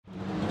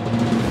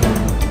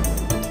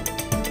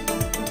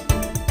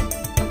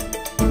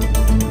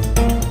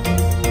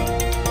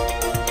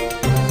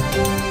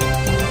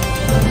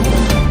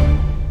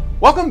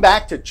Welcome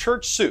back to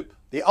Church Soup,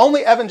 the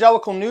only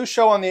evangelical news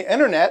show on the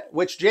internet,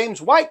 which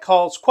James White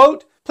calls,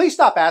 quote, "Please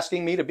stop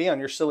asking me to be on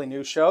your silly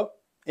news show,"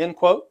 end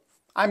quote.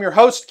 I'm your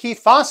host,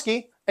 Keith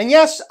Foskey, and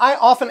yes, I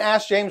often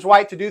ask James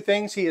White to do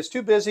things he is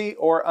too busy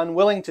or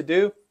unwilling to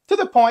do, to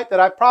the point that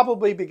I've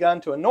probably begun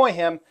to annoy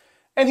him,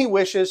 and he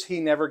wishes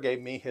he never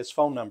gave me his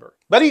phone number.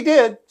 But he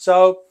did,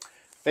 so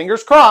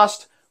fingers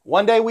crossed,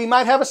 one day we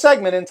might have a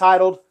segment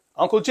entitled,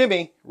 Uncle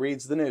Jimmy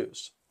Reads the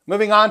News.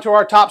 Moving on to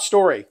our top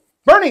story.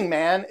 Burning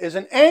Man is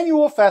an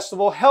annual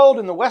festival held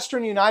in the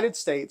western United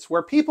States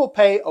where people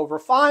pay over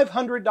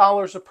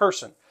 $500 a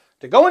person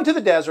to go into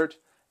the desert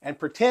and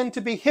pretend to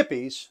be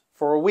hippies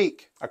for a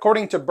week.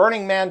 According to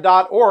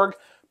burningman.org,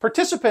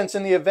 participants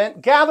in the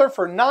event gather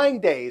for 9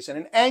 days in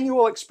an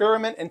annual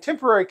experiment and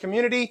temporary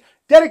community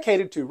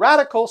dedicated to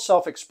radical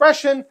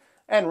self-expression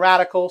and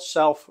radical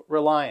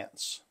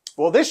self-reliance.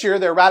 Well, this year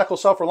their radical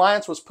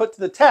self-reliance was put to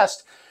the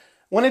test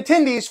when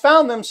attendees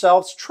found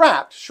themselves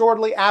trapped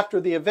shortly after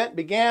the event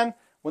began,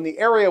 when the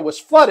area was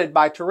flooded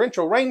by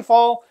torrential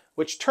rainfall,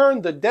 which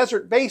turned the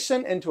desert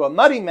basin into a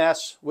muddy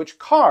mess which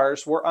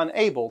cars were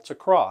unable to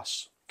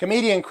cross.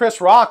 Comedian Chris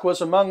Rock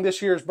was among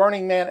this year's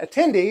Burning Man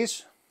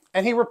attendees,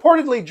 and he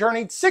reportedly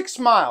journeyed 6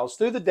 miles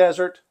through the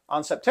desert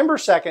on September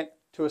 2nd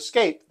to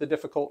escape the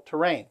difficult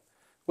terrain,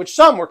 which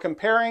some were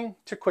comparing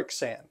to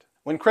quicksand.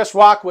 When Chris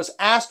Rock was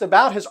asked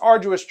about his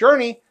arduous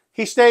journey,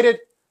 he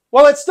stated,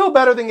 "Well, it's still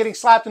better than getting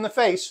slapped in the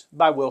face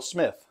by Will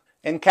Smith."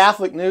 In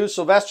Catholic news,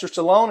 Sylvester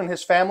Stallone and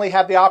his family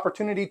had the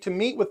opportunity to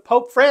meet with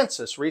Pope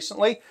Francis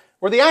recently,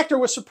 where the actor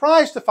was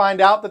surprised to find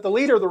out that the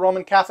leader of the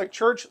Roman Catholic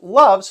Church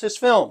loves his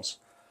films.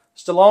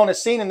 Stallone is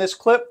seen in this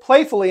clip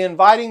playfully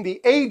inviting the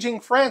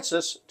aging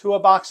Francis to a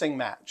boxing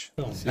match.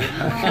 Wow.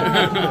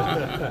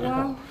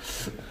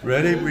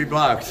 Ready? We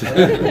blocked.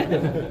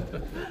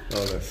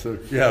 Oh, that's so,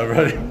 yeah,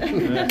 ready.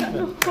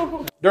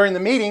 During the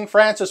meeting,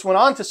 Francis went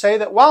on to say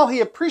that while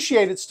he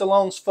appreciated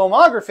Stallone's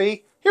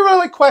filmography, he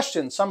really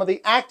questioned some of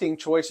the acting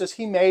choices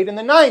he made in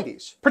the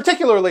 90s,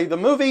 particularly the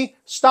movie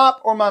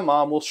Stop or My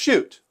Mom Will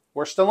Shoot,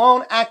 where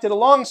Stallone acted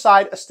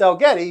alongside Estelle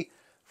Getty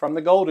from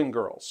The Golden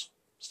Girls.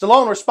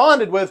 Stallone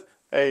responded with,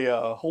 "Hey,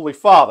 Holy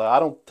Father, I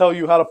don't tell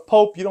you how to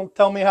pope, you don't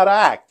tell me how to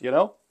act, you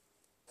know?"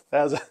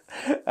 That was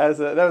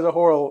a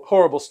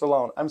horrible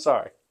Stallone. I'm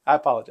sorry. I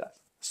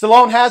apologize.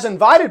 Stallone has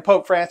invited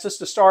Pope Francis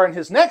to star in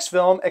his next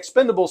film,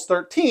 Expendables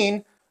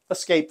 13,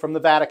 Escape from the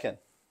Vatican.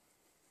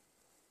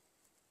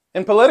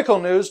 In political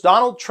news,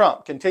 Donald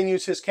Trump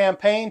continues his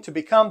campaign to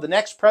become the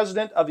next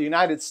president of the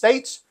United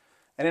States,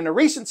 and in a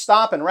recent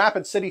stop in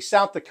Rapid City,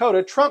 South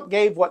Dakota, Trump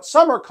gave what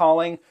some are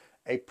calling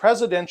a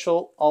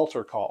presidential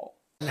altar call.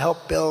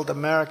 Help build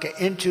America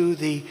into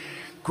the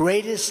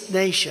greatest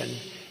nation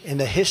in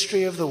the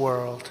history of the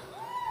world.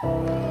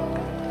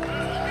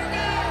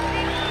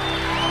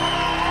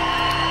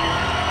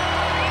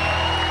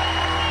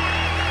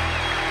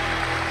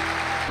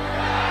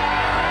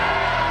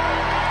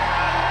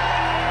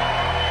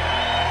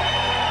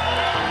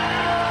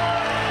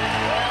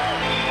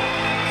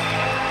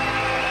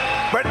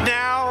 But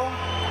now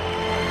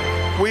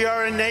we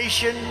are a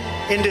nation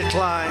in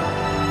decline.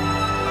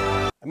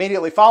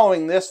 Immediately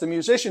following this, the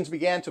musicians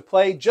began to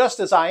play Just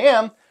As I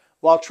Am,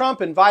 while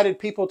Trump invited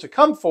people to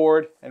come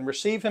forward and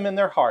receive him in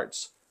their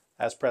hearts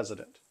as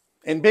president.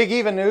 In Big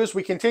Even news,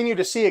 we continue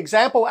to see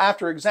example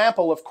after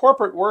example of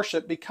corporate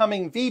worship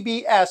becoming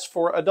VBS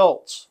for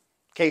adults.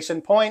 Case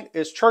in point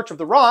is Church of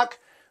the Rock,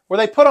 where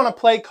they put on a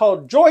play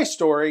called Joy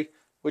Story,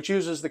 which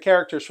uses the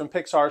characters from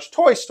Pixar's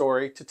Toy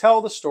Story to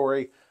tell the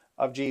story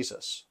of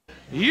Jesus.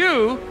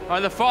 You are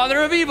the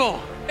father of evil.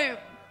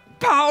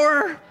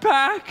 Power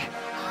back.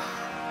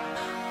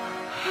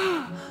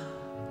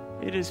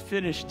 It is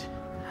finished.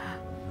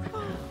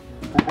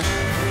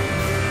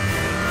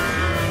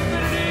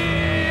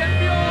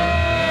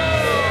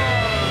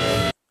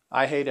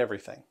 I hate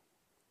everything.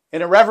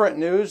 In irreverent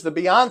news, the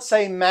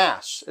Beyonce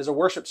Mass is a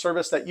worship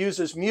service that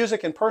uses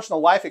music and personal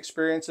life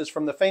experiences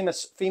from the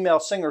famous female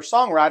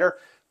singer-songwriter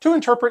to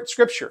interpret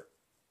scripture.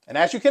 And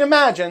as you can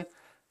imagine,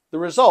 the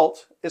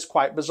result is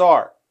quite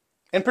bizarre.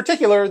 In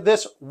particular,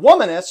 this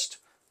womanist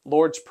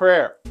Lord's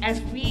Prayer. As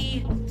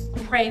we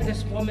pray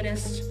this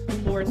womanist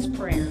Lord's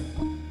Prayer,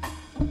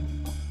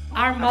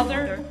 our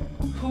Mother,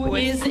 who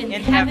is in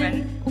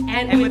heaven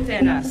and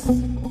within us,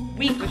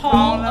 we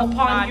call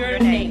upon your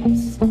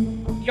names.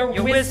 Your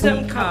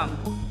wisdom come,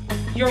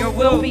 your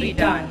will be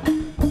done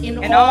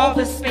in all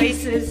the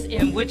spaces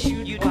in which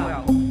you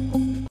dwell.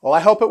 Well,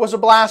 I hope it was a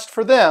blast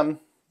for them,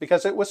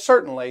 because it was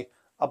certainly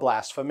a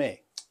blast for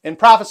me. In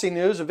prophecy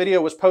news, a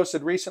video was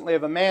posted recently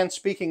of a man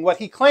speaking what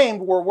he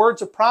claimed were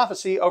words of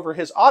prophecy over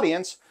his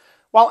audience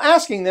while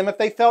asking them if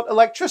they felt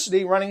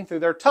electricity running through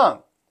their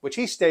tongue, which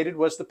he stated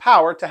was the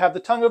power to have the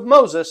tongue of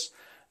Moses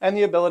and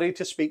the ability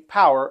to speak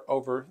power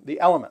over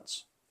the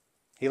elements.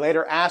 He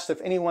later asked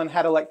if anyone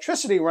had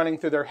electricity running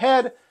through their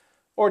head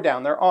or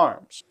down their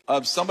arms.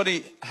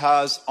 Somebody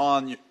has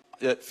on,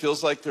 it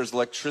feels like there's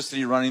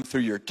electricity running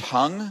through your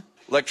tongue,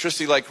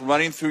 electricity like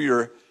running through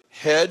your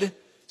head.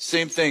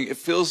 Same thing. It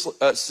feels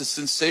it's a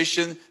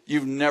sensation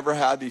you've never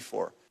had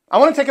before. I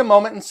want to take a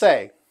moment and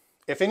say,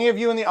 if any of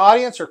you in the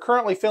audience are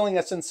currently feeling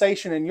a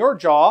sensation in your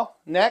jaw,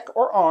 neck,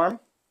 or arm,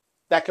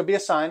 that could be a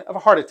sign of a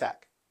heart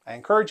attack. I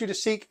encourage you to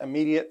seek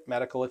immediate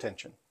medical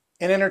attention.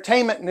 In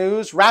entertainment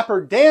news,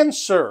 rapper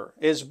Dancer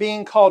is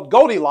being called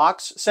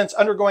Goldilocks since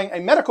undergoing a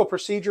medical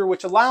procedure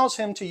which allows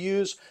him to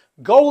use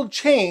gold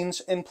chains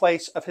in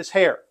place of his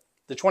hair.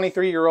 The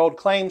 23-year-old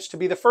claims to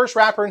be the first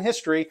rapper in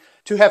history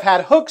to have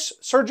had hooks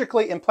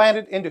surgically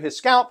implanted into his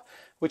scalp,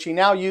 which he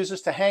now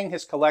uses to hang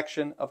his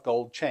collection of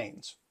gold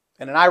chains.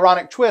 In an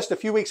ironic twist, a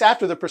few weeks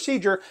after the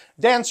procedure,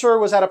 Dancer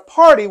was at a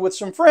party with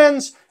some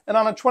friends and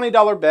on a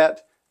 $20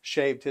 bet,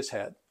 shaved his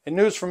head. In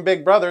news from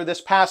Big Brother,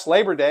 this past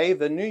Labor Day,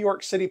 the New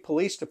York City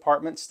Police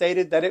Department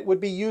stated that it would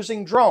be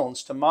using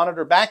drones to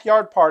monitor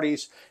backyard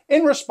parties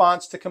in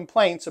response to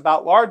complaints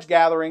about large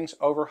gatherings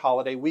over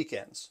holiday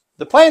weekends.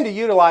 The plan to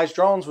utilize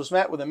drones was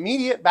met with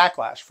immediate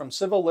backlash from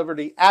civil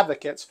liberty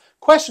advocates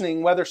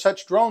questioning whether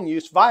such drone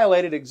use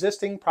violated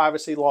existing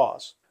privacy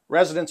laws.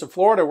 Residents of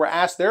Florida were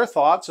asked their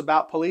thoughts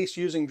about police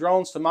using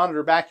drones to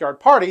monitor backyard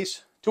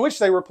parties, to which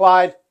they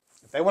replied,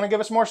 if they want to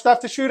give us more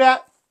stuff to shoot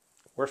at,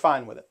 we're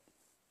fine with it.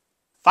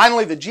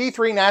 Finally, the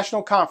G3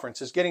 National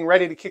Conference is getting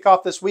ready to kick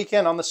off this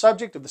weekend on the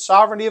subject of the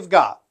sovereignty of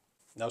God.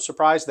 No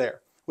surprise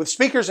there. With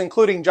speakers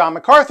including John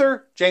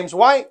MacArthur, James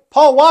White,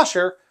 Paul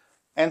Washer,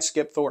 and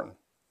Skip Thornton.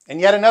 And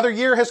yet another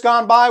year has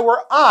gone by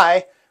where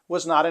I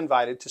was not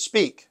invited to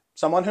speak.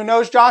 Someone who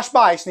knows Josh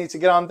Bice needs to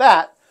get on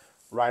that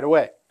right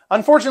away.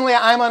 Unfortunately,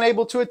 I'm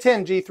unable to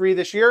attend G3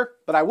 this year,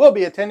 but I will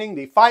be attending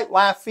the Fight,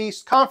 Laugh,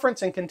 Feast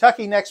conference in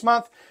Kentucky next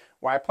month,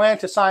 where I plan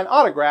to sign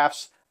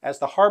autographs as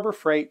the Harbor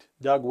Freight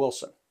Doug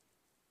Wilson.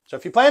 So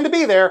if you plan to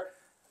be there,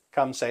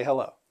 come say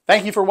hello.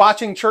 Thank you for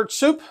watching Church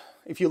Soup.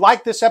 If you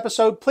liked this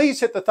episode, please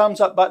hit the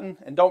thumbs up button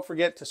and don't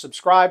forget to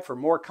subscribe for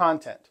more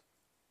content.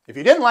 If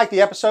you didn't like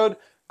the episode,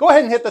 go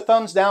ahead and hit the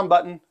thumbs down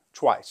button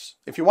twice.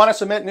 If you want to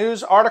submit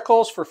news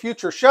articles for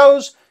future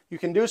shows, you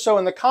can do so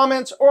in the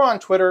comments or on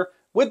Twitter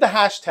with the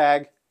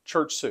hashtag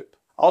ChurchSoup.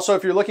 Also,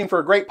 if you're looking for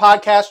a great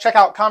podcast, check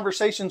out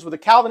Conversations with a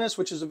Calvinist,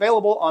 which is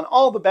available on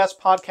all the best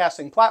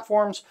podcasting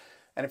platforms.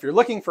 And if you're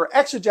looking for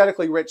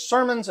exegetically rich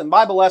sermons and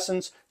Bible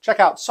lessons, check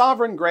out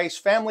Sovereign Grace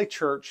Family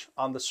Church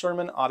on the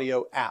Sermon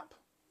Audio app.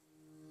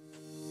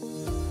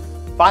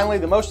 Finally,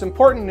 the most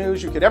important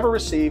news you could ever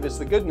receive is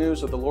the good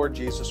news of the Lord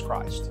Jesus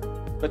Christ.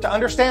 But to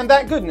understand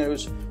that good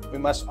news, we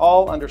must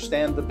all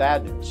understand the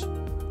bad news.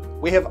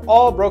 We have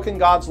all broken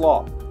God's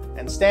law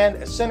and stand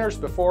as sinners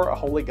before a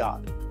holy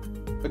God.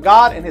 But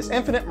God, in His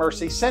infinite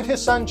mercy, sent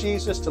His Son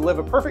Jesus to live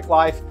a perfect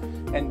life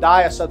and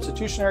die a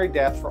substitutionary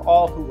death for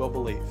all who will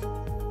believe.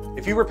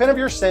 If you repent of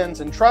your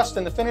sins and trust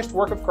in the finished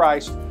work of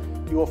Christ,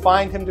 you will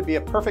find Him to be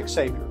a perfect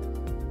Savior.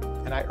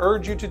 And I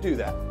urge you to do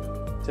that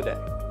today.